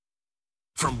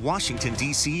From Washington,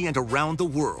 D.C. and around the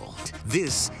world,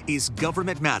 this is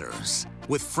Government Matters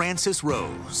with Francis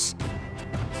Rose.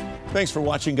 Thanks for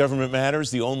watching Government Matters,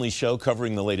 the only show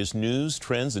covering the latest news,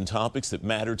 trends, and topics that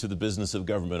matter to the business of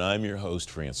government. I'm your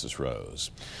host, Francis Rose.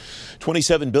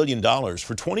 $27 billion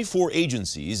for 24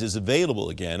 agencies is available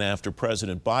again after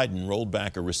President Biden rolled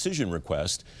back a rescission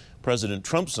request President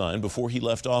Trump signed before he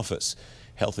left office.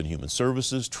 Health and Human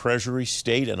Services, Treasury,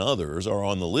 State, and others are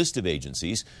on the list of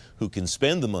agencies who can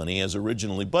spend the money as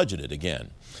originally budgeted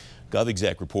again.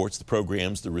 GovExec reports the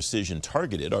programs the rescission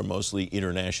targeted are mostly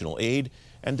international aid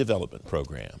and development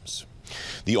programs.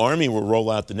 The Army will roll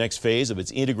out the next phase of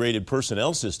its integrated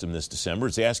personnel system this December.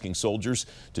 It's asking soldiers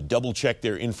to double-check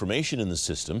their information in the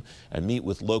system and meet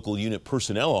with local unit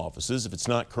personnel offices if it's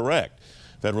not correct.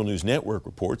 Federal News Network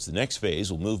reports the next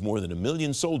phase will move more than 1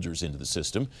 million soldiers into the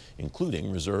system,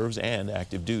 including reserves and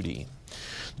active duty.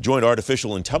 The Joint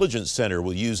Artificial Intelligence Center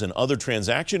will use an Other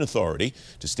Transaction Authority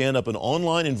to stand up an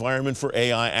online environment for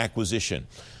AI acquisition.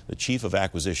 The chief of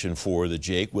acquisition for the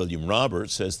JAIC, William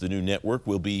Roberts, says the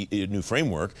new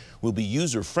framework will be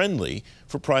user-friendly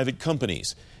for private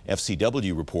companies.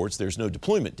 FCW reports there's no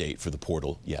deployment date for the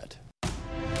portal yet.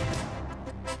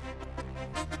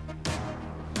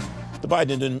 The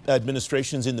Biden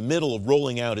administration is in the middle of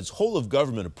rolling out its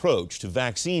whole-of-government approach to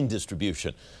vaccine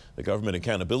distribution. The Government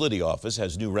Accountability Office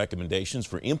has new recommendations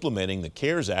for implementing the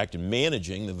CARES Act and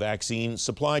managing the vaccine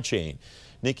supply chain.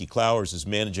 Nikki Clowers is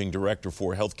Managing Director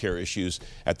for Healthcare Issues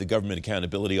at the Government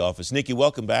Accountability Office. Nikki,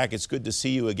 welcome back. It's good to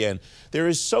see you again. There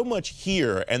is so much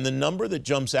here, and the number that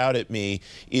jumps out at me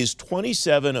is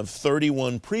 27 of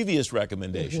 31 previous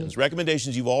recommendations.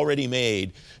 Recommendations you've already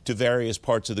made to various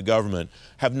parts of the government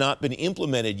have not been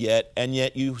implemented yet, and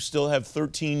yet you still have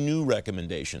 13 new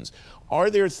recommendations.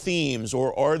 Are there themes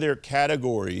or are there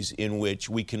categories in which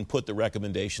we can put the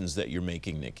recommendations that you're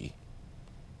making, Nikki?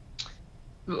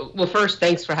 Well, first,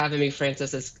 thanks for having me,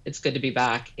 Francis. It's good to be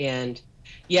back. And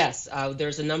yes,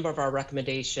 there's a number of our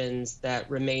recommendations that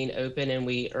remain open, and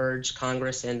we urge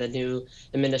Congress and the new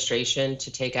administration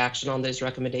to take action on those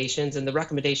recommendations. And the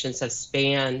recommendations have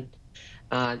spanned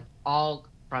all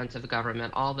fronts of the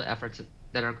government, all the efforts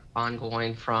that are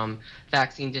ongoing, from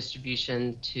vaccine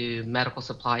distribution to medical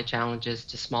supply challenges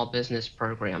to small business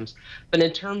programs. But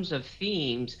in terms of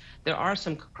themes, there are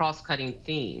some cross-cutting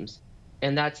themes.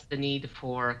 And that's the need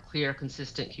for clear,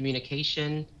 consistent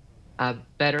communication,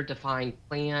 better defined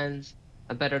plans,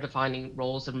 better defining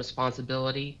roles and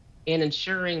responsibility, and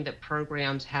ensuring that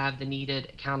programs have the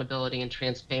needed accountability and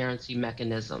transparency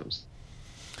mechanisms.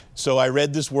 So I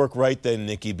read this work right then,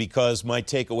 Nikki, because my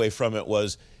takeaway from it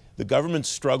was the government's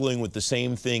struggling with the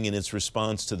same thing in its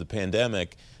response to the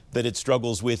pandemic that it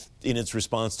struggles with in its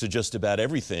response to just about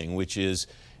everything, which is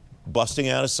busting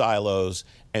out of silos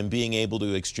and being able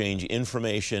to exchange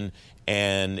information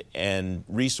and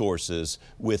resources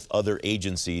with other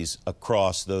agencies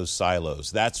across those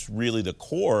silos. That's really the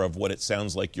core of what it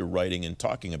sounds like you're writing and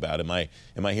talking about. Am I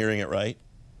hearing it right?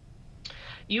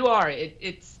 You are.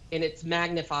 It's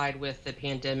magnified with the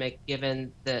pandemic,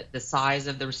 given the size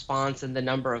of the response and the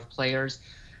number of players.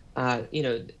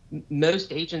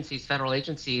 Most agencies, federal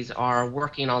agencies, are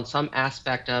working on some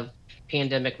aspect of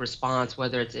pandemic response,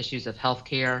 whether it's issues of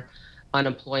healthcare,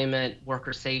 unemployment,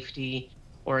 worker safety,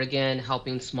 or again,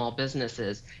 helping small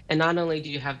businesses. And not only do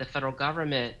you have the federal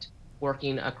government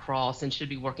working across and should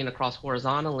be working across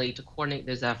horizontally to coordinate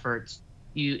those efforts,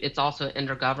 it's also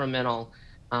intergovernmental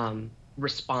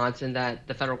response in that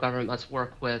the federal government must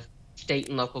work with state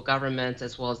and local governments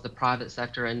as well as the private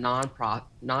sector and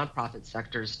nonprofit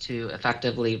sectors to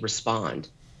effectively respond.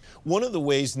 One of the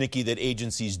ways, Nikki, that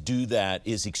agencies do that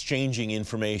is exchanging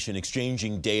information,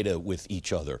 exchanging data with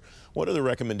each other. What are the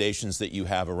recommendations that you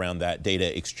have around that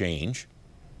data exchange?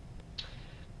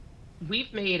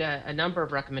 We've made a number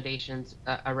of recommendations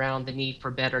around the need for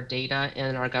better data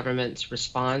in our government's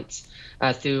response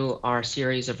through our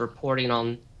series of reporting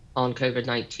on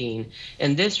COVID-19.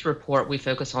 In this report, we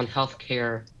focus on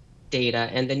healthcare data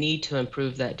and the need to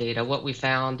improve that data. What we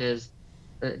found is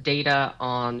data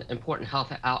on important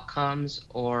health outcomes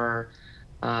or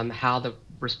how the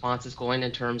response is going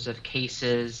in terms of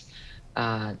cases,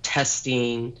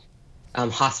 testing,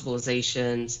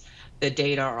 hospitalizations. The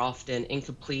data are often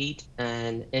incomplete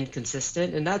and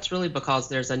inconsistent, and that's really because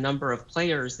there's a number of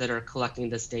players that are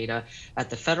collecting this data at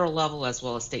the federal level, as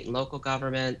well as state and local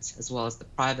governments, as well as the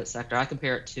private sector. I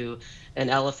compare it to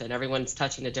an elephant. Everyone's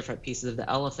touching a different pieces of the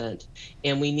elephant,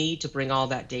 and we need to bring all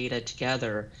that data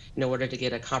together in order to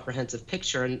get a comprehensive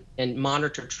picture and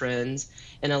monitor trends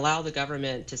and allow the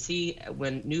government to see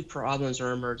when new problems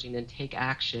are emerging and take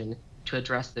action to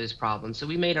address those problems. So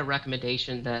we made a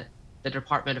recommendation that the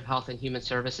Department of Health and Human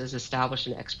Services established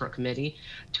an expert committee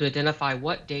to identify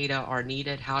what data are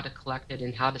needed, how to collect it,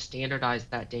 and how to standardize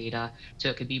that data so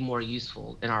it could be more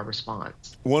useful in our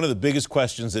response. One of the biggest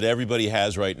questions that everybody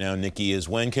has right now, Nikki, is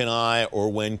when can I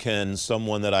or when can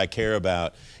someone that I care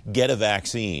about get a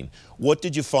vaccine? What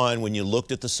did you find when you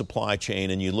looked at the supply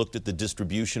chain and you looked at the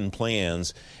distribution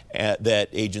plans that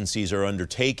agencies are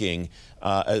undertaking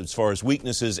as far as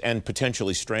weaknesses and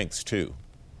potentially strengths too?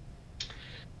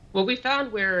 Well, we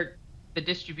found where the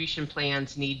distribution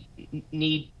plans need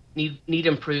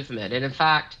improvement. And in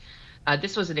fact,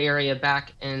 this was an area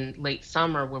back in late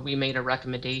summer where we made a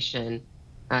recommendation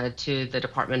to the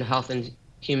Department of Health and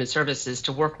Human Services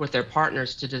to work with their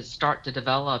partners to start to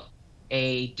develop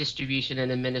a distribution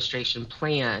and administration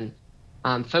plan,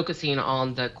 focusing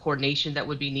on the coordination that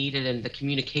would be needed and the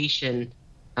communication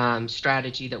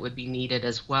strategy that would be needed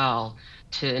as well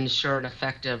to ensure an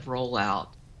effective rollout.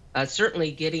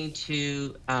 Certainly getting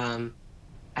to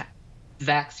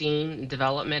vaccine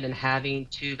development and having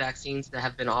 2 vaccines that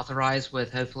have been authorized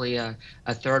with hopefully a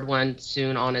third one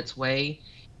soon on its way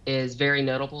is very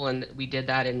notable, and we did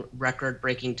that in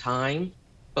record-breaking time.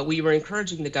 But we were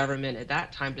encouraging the government at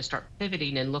that time to start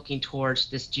pivoting and looking towards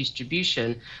this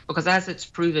distribution, because as it's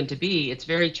proven to be, it's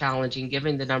very challenging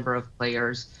given the number of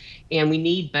players, and we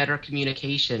need better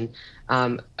communication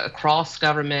across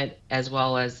government as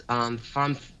well as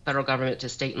from federal government to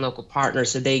state and local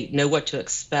partners so they know what to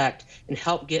expect and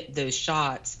help get those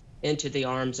shots into the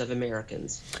arms of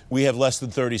Americans. We have less than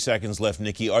 30 seconds left,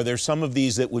 Nikki. Are there some of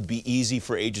these that would be easy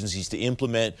for agencies to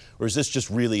implement, or is this just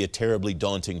really a terribly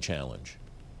daunting challenge?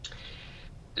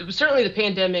 Certainly the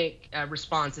pandemic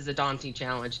response is a daunting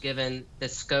challenge given the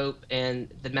scope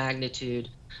and the magnitude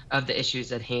of the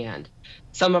issues at hand.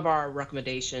 Some of our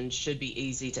recommendations should be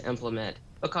easy to implement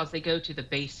because they go to the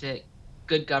basic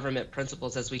good government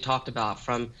principles, as we talked about,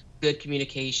 from good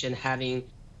communication, having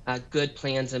good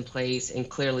plans in place, and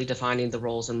clearly defining the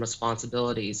roles and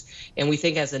responsibilities. And we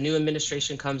think as a new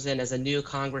administration comes in, as a new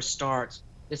Congress starts,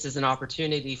 this is an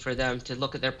opportunity for them to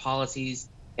look at their policies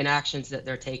and actions that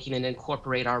they're taking and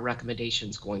incorporate our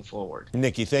recommendations going forward.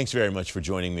 Nikki, thanks very much for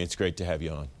joining me. It's great to have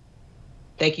you on.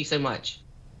 Thank you so much.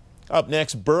 Up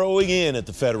next, burrowing in at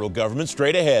the federal government.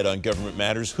 Straight ahead on Government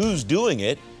Matters, who's doing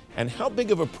it and how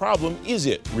big of a problem is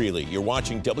it really? You're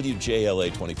watching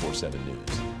WJLA 24/7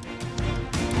 News.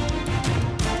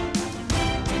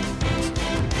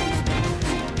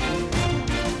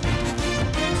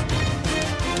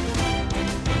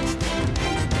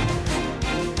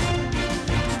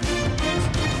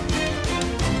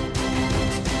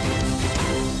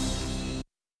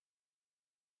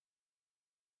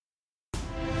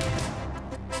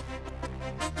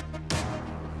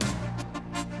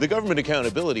 The Government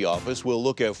Accountability Office will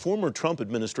look at former Trump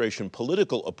administration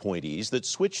political appointees that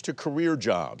switched to career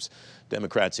jobs.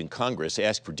 Democrats in Congress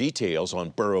asked for details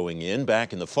on burrowing in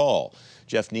back in the fall.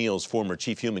 Jeff Neal's former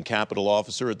Chief Human Capital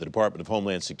Officer at the Department of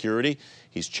Homeland Security.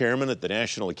 He's chairman at the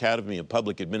National Academy of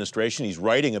Public Administration. He's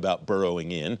writing about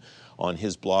burrowing in on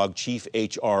his blog,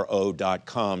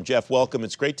 chiefhro.com. Jeff, welcome.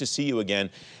 It's great to see you again.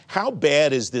 How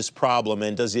bad is this problem,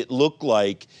 and does it look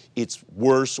like it's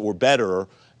worse or better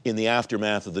in the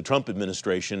aftermath of the Trump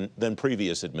administration than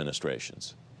previous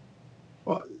administrations?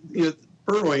 Well,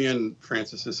 burrowing in,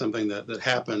 Francis, is something that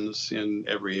happens in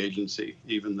every agency,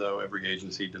 even though every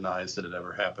agency denies that it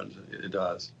ever happened. It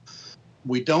does.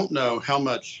 We don't know how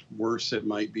much worse it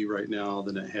might be right now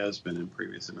than it has been in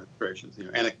previous administrations.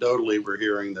 Anecdotally, we're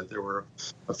hearing that there were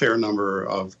a fair number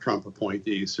of Trump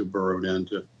appointees who burrowed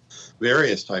into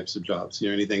various types of jobs,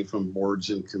 anything from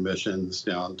boards and commissions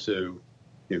down to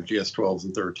GS-12s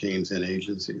and 13s in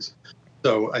agencies.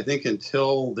 So I think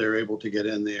until they're able to get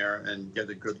in there and get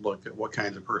a good look at what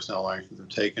kinds of personnel actions are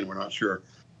taken, we're not sure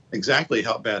exactly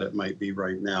how bad it might be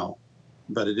right now.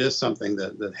 But it is something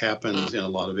that happens in a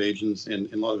lot of agents, in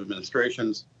a lot of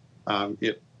administrations.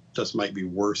 It just might be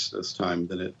worse this time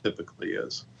than it typically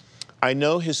is. I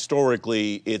know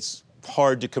historically it's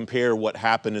hard to compare what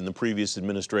happened in the previous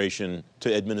administration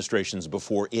to administrations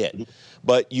before it.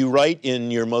 But you write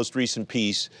in your most recent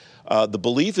piece, the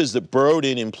belief is that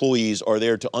burrowed-in employees are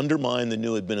there to undermine the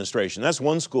new administration. That's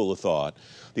one school of thought.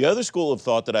 The other school of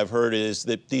thought that I've heard is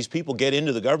that these people get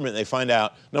into the government and they find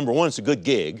out, number one, it's a good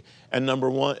gig, and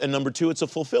number two, it's a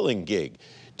fulfilling gig.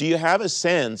 Do you have a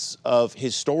sense of,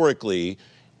 historically,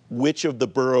 which of the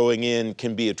burrowing in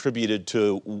can be attributed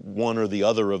to one or the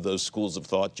other of those schools of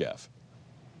thought, Jeff?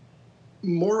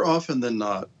 More often than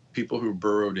not, people who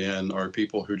burrowed in are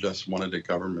people who just wanted a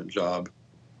government job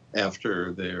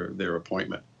after their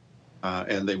appointment.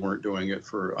 and they weren't doing it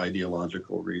for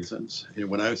ideological reasons. And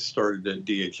when I started at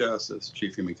DHS as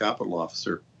Chief Human Capital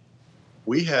Officer,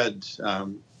 we had, I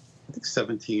think,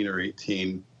 17 or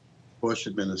 18 Bush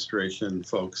administration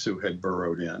folks who had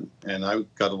burrowed in. And I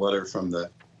got a letter from the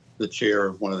chair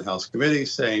of one of the House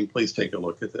committees saying, please take a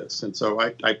look at this. And so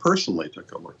I personally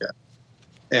took a look at it.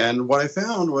 And what I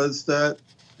found was that,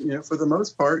 for the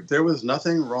most part, there was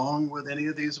nothing wrong with any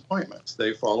of these appointments.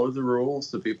 They followed the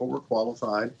rules. The people were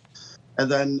qualified.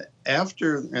 And then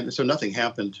so nothing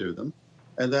happened to them.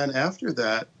 And then after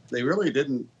that, they really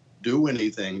didn't do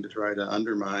anything to try to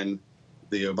undermine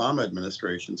the Obama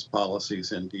administration's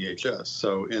policies in DHS.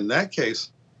 So in that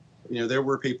case, there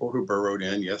were people who burrowed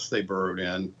in. Yes, they burrowed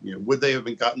in. Would they have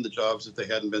gotten the jobs if they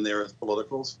hadn't been there as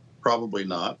politicals? Probably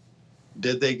not.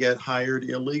 Did they get hired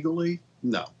illegally?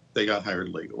 No, they got hired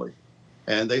legally.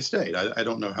 And they stayed. I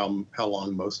don't know how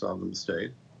long most of them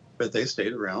stayed, but they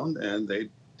stayed around and they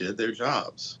did their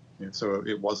jobs. So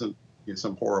it wasn't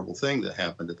some horrible thing that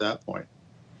happened at that point.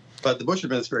 But the Bush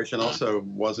administration also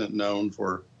wasn't known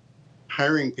for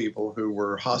hiring people who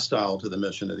were hostile to the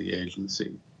mission of the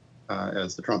agency,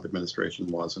 as the Trump administration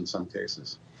was in some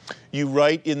cases. You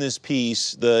write in this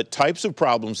piece, the types of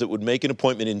problems that would make an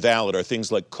appointment invalid are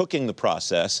things like cooking the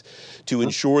process to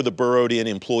ensure the burrowed-in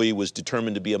employee was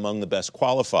determined to be among the best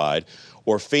qualified,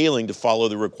 or failing to follow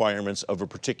the requirements of a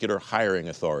particular hiring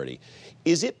authority.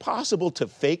 Is it possible to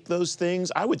fake those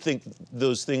things? I would think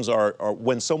those things are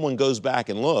when someone goes back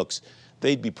and looks,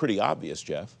 they'd be pretty obvious,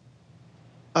 Jeff.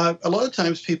 A lot of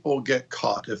times people get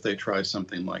caught if they try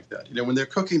something like that. When they're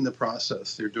cooking the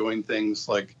process, they're doing things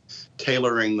like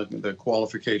tailoring the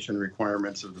qualification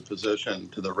requirements of the position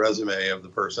to the resume of the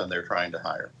person they're trying to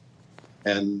hire.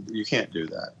 And you can't do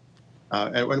that.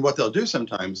 And what they'll do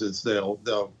sometimes is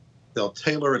they'll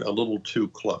tailor it a little too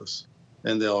close.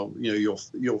 And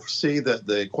you'll see that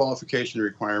the qualification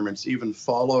requirements even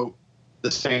follow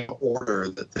the same order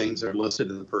that things are listed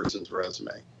in the person's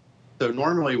resume. So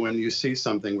normally when you see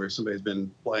something where somebody's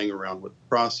been playing around with the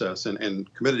process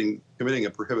and committing a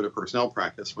prohibited personnel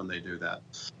practice when they do that,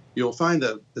 you'll find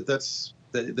that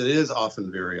it is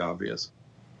often very obvious.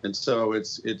 And so it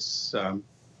seems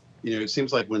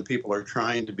like when people are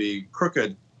trying to be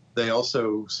crooked, they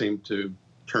also seem to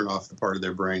turn off the part of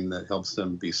their brain that helps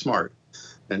them be smart.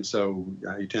 And so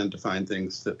you tend to find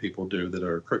things that people do that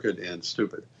are crooked and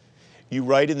stupid. You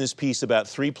write in this piece about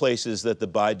 3 places that the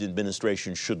Biden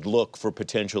administration should look for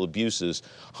potential abuses: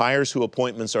 hires whose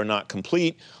appointments are not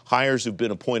complete, hires who've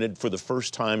been appointed for the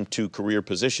first time to career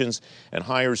positions, and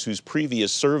hires whose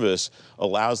previous service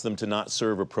allows them to not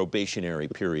serve a probationary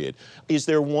period. Is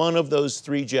there one of those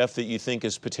 3, Jeff, that you think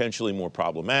is potentially more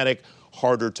problematic,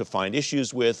 harder to find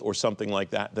issues with, or something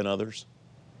like that than others?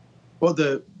 Well,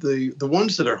 the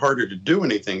ones that are harder to do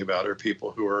anything about are people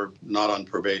who are not on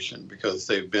probation because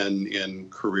they've been in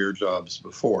career jobs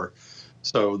before.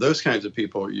 So those kinds of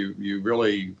people, you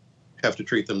really have to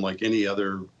treat them like any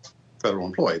other federal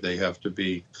employee. They have to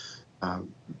be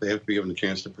given a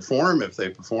chance to perform. If they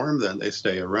perform, then they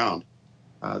stay around.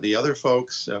 The other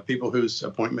folks, people whose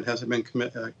appointment hasn't been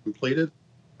completed,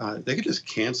 they could just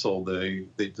cancel the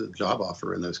job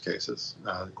offer in those cases.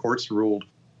 The courts ruled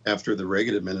after the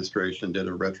Reagan administration did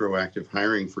a retroactive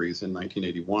hiring freeze in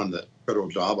 1981 that federal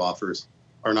job offers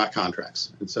are not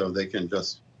contracts. And so they can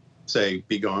just say,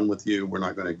 be gone with you. We're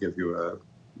not going to give you a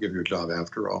job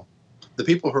after all. The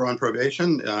people who are on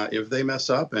probation, if they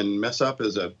mess up, and mess up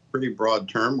is a pretty broad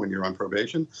term when you're on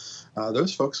probation,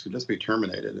 those folks could just be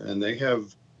terminated. And they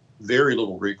have very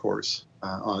little recourse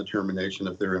on a termination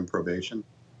if they're in probation.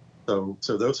 So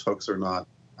those folks are not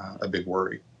a big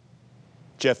worry.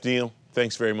 Jeff Neal,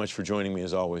 thanks very much for joining me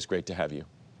as always. Great to have you.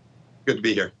 Good to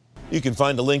be here. You can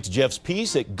find a link to Jeff's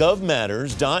piece at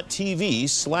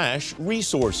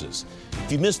govmatters.tv/resources.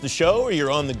 If you missed the show or you're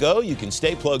on the go, you can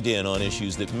stay plugged in on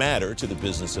issues that matter to the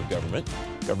business of government.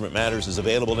 Government Matters is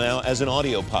available now as an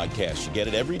audio podcast. You get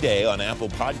it every day on Apple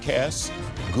Podcasts,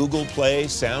 Google Play,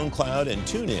 SoundCloud, and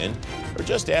TuneIn, or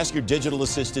just ask your digital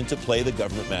assistant to play the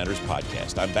Government Matters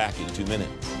podcast. I'm back in 2 minutes.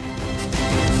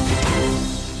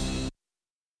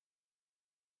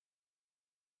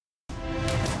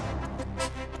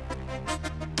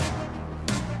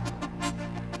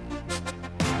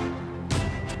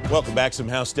 Welcome back. Some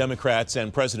House Democrats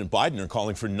and President Biden are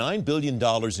calling for $9 billion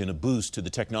in a boost to the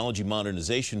Technology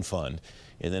Modernization Fund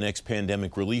in the next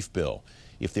pandemic relief bill.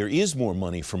 if there is more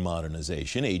money for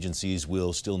modernization, agencies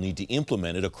will still need to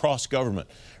implement it across government.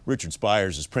 Richard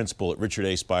Spires is principal at Richard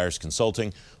A. Spires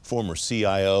Consulting, former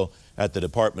CIO at the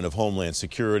Department of Homeland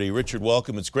Security. Richard,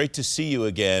 welcome. It's great to see you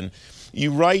again.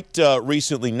 You write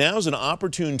recently, now's an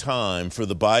opportune time for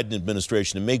the Biden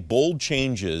administration to make bold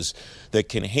changes that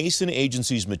can hasten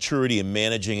agencies' maturity in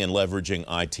managing and leveraging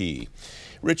IT.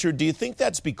 Richard, do you think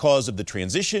that's because of the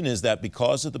transition? Is that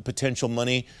because of the potential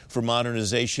money for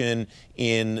modernization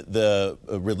in the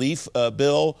relief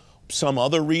bill? Some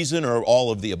other reason, or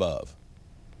all of the above?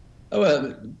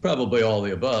 Well, probably all of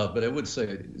the above, but I would say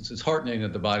it's heartening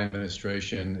that the Biden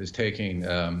administration is taking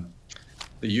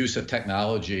the use of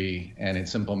technology and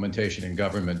its implementation in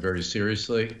government very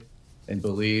seriously, and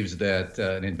believes that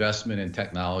an investment in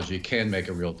technology can make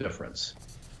a real difference.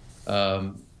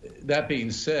 That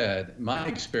being said, my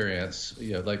experience,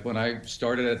 like when I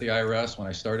started at the IRS, when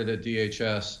I started at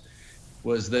DHS,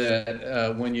 was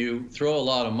that when you throw a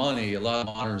lot of money, a lot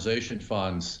of modernization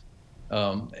funds,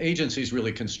 agencies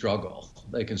really can struggle.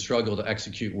 They can struggle to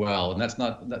execute well, and that's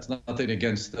nothing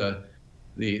against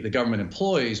the government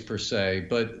employees per se,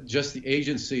 but just the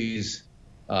agency's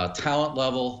talent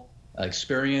level,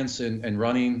 experience in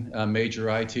running major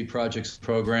IT projects,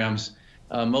 programs.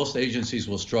 Most agencies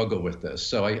will struggle with this.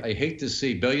 So I hate to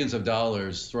see billions of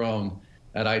dollars thrown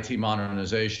at IT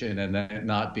modernization and then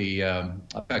not be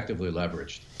effectively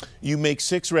leveraged. You make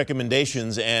 6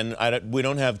 recommendations, and we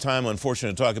don't have time,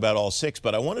 unfortunately, to talk about all 6,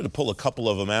 but I wanted to pull a couple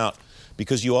of them out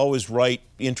because you always write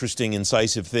interesting,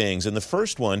 incisive things. And the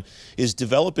first one is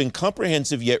developing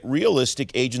comprehensive yet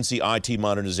realistic agency IT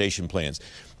modernization plans.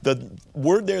 The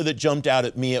word there that jumped out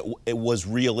at me, it was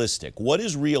realistic. What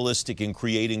is realistic in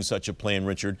creating such a plan,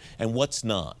 Richard, and what's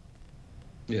not?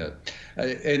 Yeah,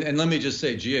 and let me just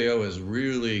say, GAO has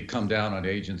really come down on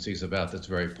agencies about this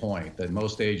very point, that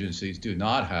most agencies do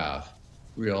not have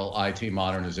real IT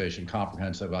modernization,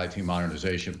 comprehensive IT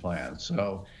modernization plans.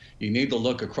 So you need to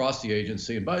look across the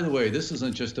agency. And by the way, this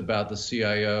isn't just about the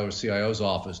CIO or CIO's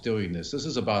office doing this. This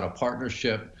is about a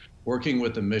partnership, working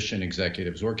with the mission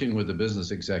executives, working with the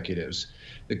business executives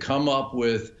to come up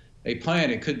with a plan.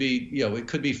 It could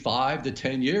be 5 to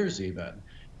 10 years even.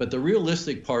 But the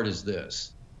realistic part is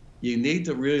this. You need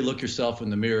to really look yourself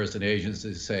in the mirror as an agency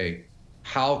to say,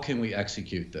 how can we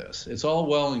execute this? It's all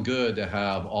well and good to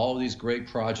have all these great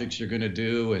projects you're going to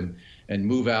do and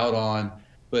move out on.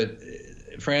 But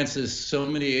Francis, so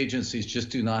many agencies just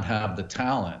do not have the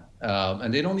talent.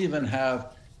 And they don't even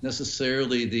have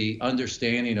necessarily the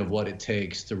understanding of what it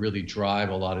takes to really drive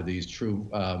a lot of these true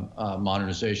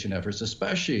modernization efforts,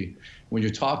 especially when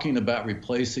you're talking about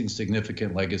replacing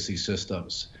significant legacy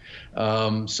systems.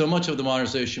 So much of the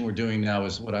modernization we're doing now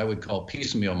is what I would call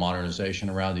piecemeal modernization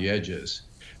around the edges.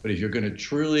 But if you're going to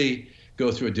truly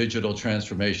go through a digital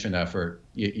transformation effort,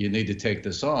 you need to take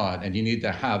this on, and you need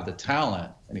to have the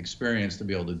talent and experience to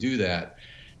be able to do that.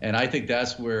 And I think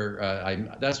that's where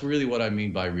that's really what I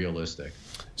mean by realistic.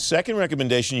 Second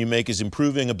recommendation you make is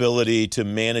improving ability to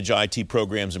manage IT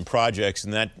programs and projects,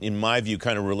 and that, in my view,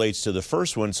 kind of relates to the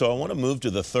first one. So I want to move to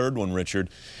the third one,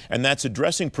 Richard, and that's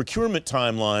addressing procurement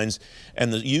timelines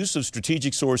and the use of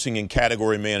strategic sourcing and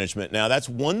category management. Now, that's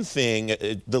one thing,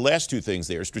 the last 2 things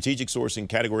there, strategic sourcing,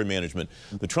 category management.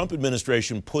 The Trump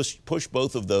administration pushed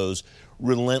both of those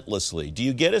relentlessly. Do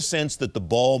you get a sense that the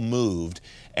ball moved,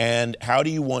 and how do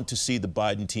you want to see the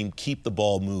Biden team keep the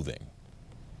ball moving?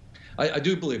 I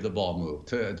do believe the ball moved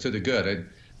to the good.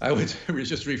 I would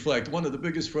just reflect, one of the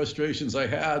biggest frustrations I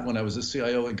had when I was a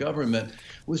CIO in government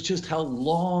was just how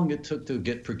long it took to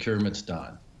get procurements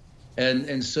done.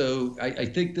 And so I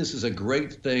think this is a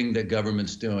great thing that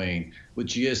government's doing with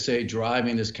GSA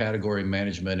driving this category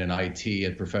management in IT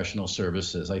and professional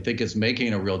services. I think it's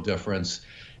making a real difference.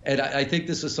 And I think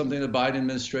this is something the Biden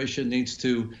administration needs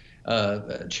to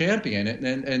champion it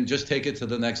and just take it to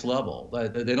the next level.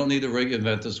 They don't need to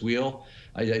reinvent this wheel.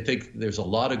 I think there's a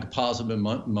lot of positive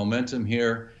momentum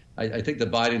here. I think the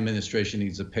Biden administration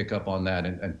needs to pick up on that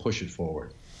and push it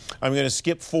forward. I'm going to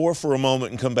skip 4 for a moment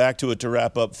and come back to it to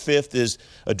wrap up. 5th is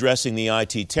addressing the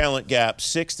IT talent gap.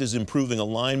 6th is improving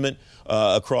alignment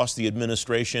across the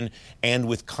administration and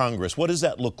with Congress. What does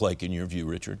that look like in your view,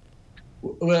 Richard?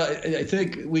 Well, I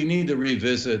think we need to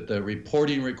revisit the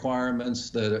reporting requirements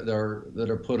that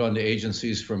are put on the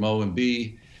agencies from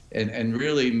O&B and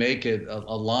really make it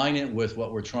align it with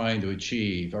what we're trying to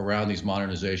achieve around these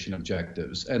modernization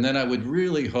objectives. And then I would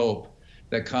really hope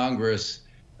that Congress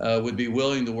would be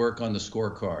willing to work on the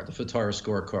scorecard, the FTARA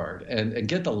scorecard, and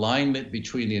get the alignment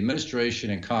between the administration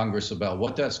and Congress about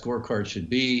what that scorecard should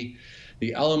be,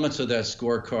 the elements of that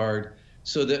scorecard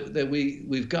so that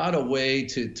we've got a way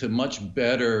to much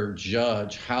better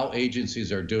judge how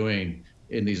agencies are doing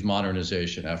in these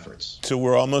modernization efforts. So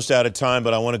we're almost out of time,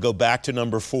 but I want to go back to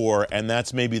number 4, and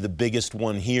that's maybe the biggest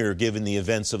one here given the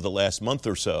events of the last month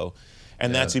or so,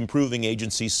 and that's improving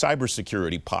agency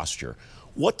cybersecurity posture.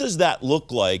 What does that look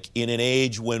like in an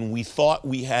age when we thought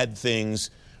we had things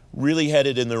really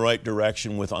headed in the right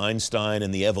direction with Einstein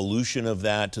and the evolution of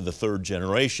that to the third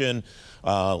generation,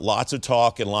 lots of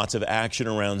talk and lots of action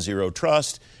around zero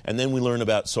trust, and then we learn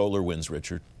about SolarWinds,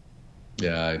 Richard?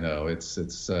 Yeah, I know. It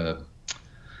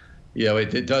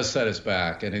does set us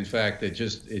back, and in fact, it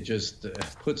just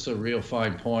puts a real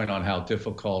fine point on how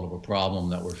difficult of a problem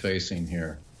that we're facing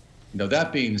here.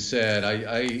 That being said,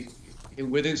 I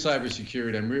within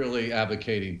cybersecurity, I'm really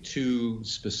advocating 2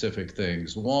 specific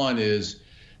things. One is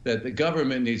that the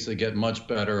government needs to get much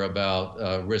better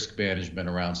about risk management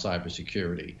around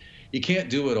cybersecurity. You can't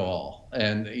do it all,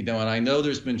 and and I know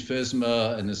there's been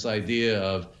FISMA and this idea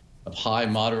of high,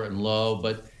 moderate, and low,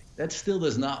 but that still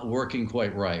is not working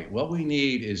quite right. What we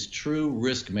need is true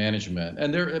risk management.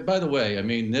 And there, by the way,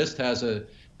 NIST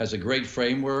has a great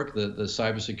framework, the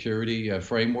cybersecurity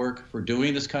framework for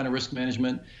doing this kind of risk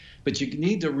management. But you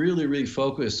need to really, really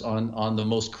focus on the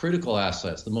most critical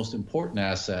assets, the most important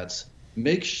assets.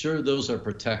 Make sure those are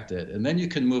protected, and then you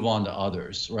can move on to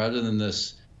others, rather than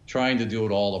this trying to do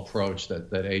it all approach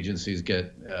that agencies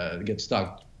get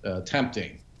stuck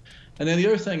tempting. And then the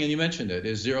other thing, and you mentioned it,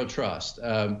 is zero trust.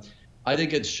 I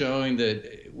think it's showing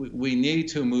that we need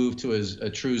to move to a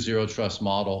true zero trust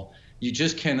model. You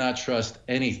just cannot trust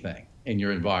anything in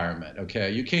your environment, okay?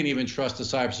 You can't even trust the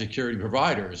cybersecurity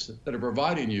providers that are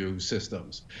providing you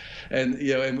systems. And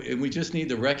we just need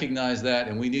to recognize that,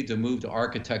 and we need to move to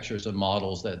architectures and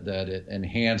models that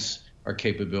enhance our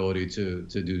capability to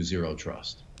do zero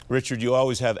trust. Richard, you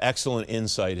always have excellent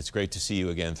insight. It's great to see you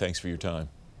again. Thanks for your time.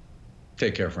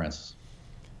 Take care, Francis.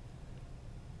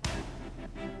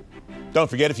 Don't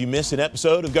forget, if you miss an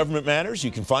episode of Government Matters, you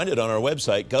can find it on our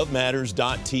website,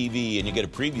 govmatters.tv, and you get a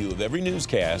preview of every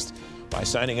newscast by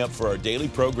signing up for our daily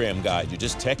program guide. You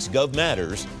just text Gov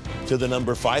Matters to the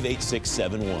number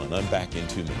 58671. I'm back in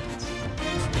 2 minutes.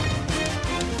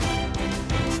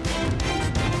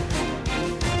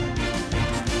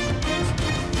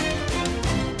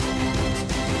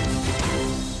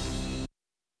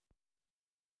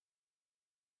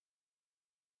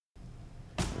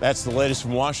 That's the latest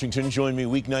from Washington. Join me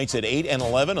weeknights at 8 and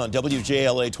 11 on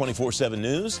WJLA 24/7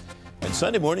 News and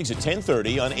Sunday mornings at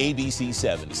 10:30 on ABC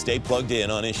 7. Stay plugged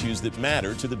in on issues that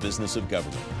matter to the business of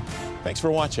government. Thanks for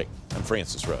watching. I'm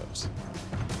Francis Rose.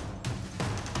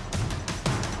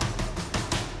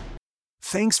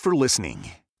 Thanks for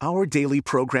listening. Our daily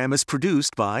program is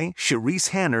produced by Sharice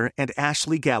Hanner and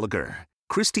Ashley Gallagher.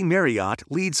 Christy Marriott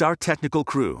leads our technical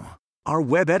crew. Our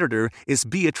web editor is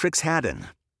Beatrix Haddon.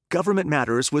 Government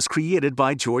Matters was created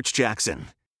by George Jackson.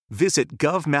 Visit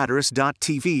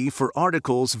govmatters.tv for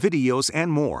articles, videos, and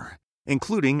more,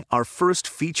 including our first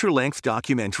feature-length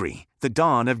documentary, The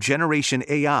Dawn of Generation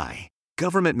AI.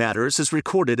 Government Matters is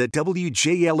recorded at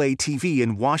WJLA-TV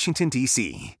in Washington,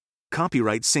 D.C.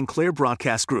 Copyright Sinclair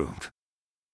Broadcast Group.